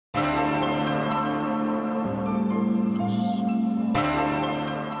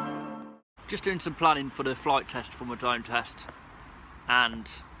Just doing some planning for the flight test for my drone test, and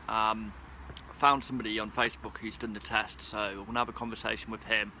found somebody on Facebook who's done the test, so I'm going to have a conversation with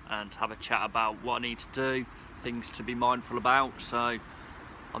him and have a chat about what I need to do, things to be mindful about. So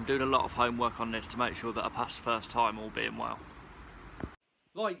I'm doing a lot of homework on this to make sure that I pass the first time, all being well.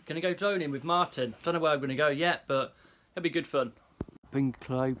 Right, going to go droning with Martin. Don't know where I'm going to go yet, but it'll be good fun.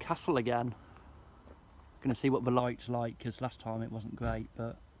 Binklow Castle again. Going to see what the light's like, because last time it wasn't great,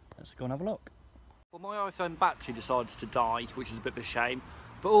 but let's go and have a look. Well, my iPhone battery decides to die, which is a bit of a shame,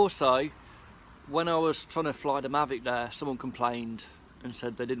 but also when I was trying to fly the Mavic there, someone complained and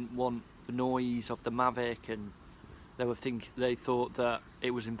said they didn't want the noise of the Mavic, and they thought that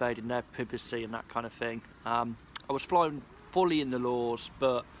it was invading their privacy and that kind of thing. I was flying fully in the laws,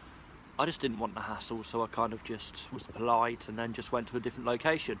 but I just didn't want the hassle, so I kind of just was polite and then just went to a different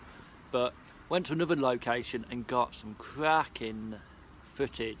location. But went to another location and got some cracking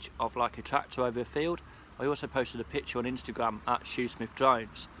footage of like a tractor over a field. I also posted a picture on Instagram at Shoesmith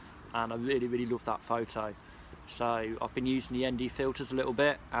Drones, and I really love that photo. So I've been using the ND filters a little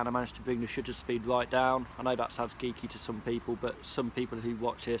bit, and I managed to bring the shutter speed right down. I know that sounds geeky to some people, but some people who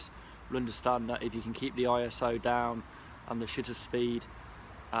watch this will understand that if you can keep the ISO down and the shutter speed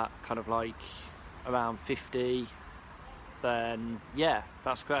at kind of like around 50, then yeah,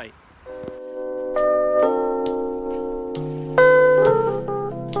 that's great.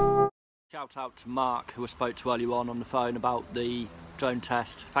 Shout out to Mark, who I spoke to earlier on the phone about the drone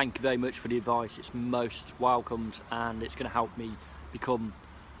test. Thank you very much for the advice. It's most welcomed, and it's going to help me become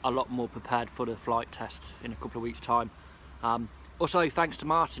a lot more prepared for the flight test in a couple of weeks' time. Also, thanks to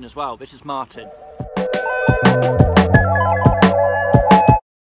Martin as well. This is Martin.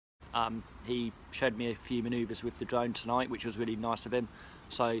 He showed me a few manoeuvres with the drone tonight, which was really nice of him.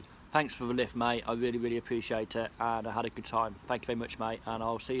 So thanks for the lift, mate. I really appreciate it, and I had a good time. Thank you very much, mate, and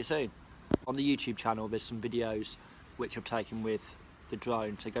I'll see you soon. On the YouTube channel, there's some videos which I've taken with the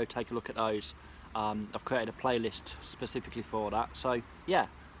drone, so go take a look at those. I've created a playlist specifically for that, so yeah,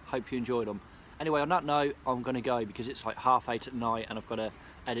 hope you enjoyed them. Anyway, on that note, I'm going to go because it's like 8:30 at night and I've got to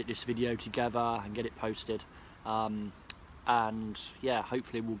edit this video together and get it posted. And yeah,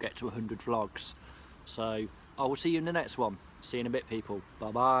 hopefully we'll get to 100 vlogs. So I will see you in the next one. See you in a bit, people.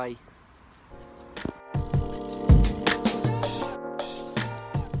 Bye bye.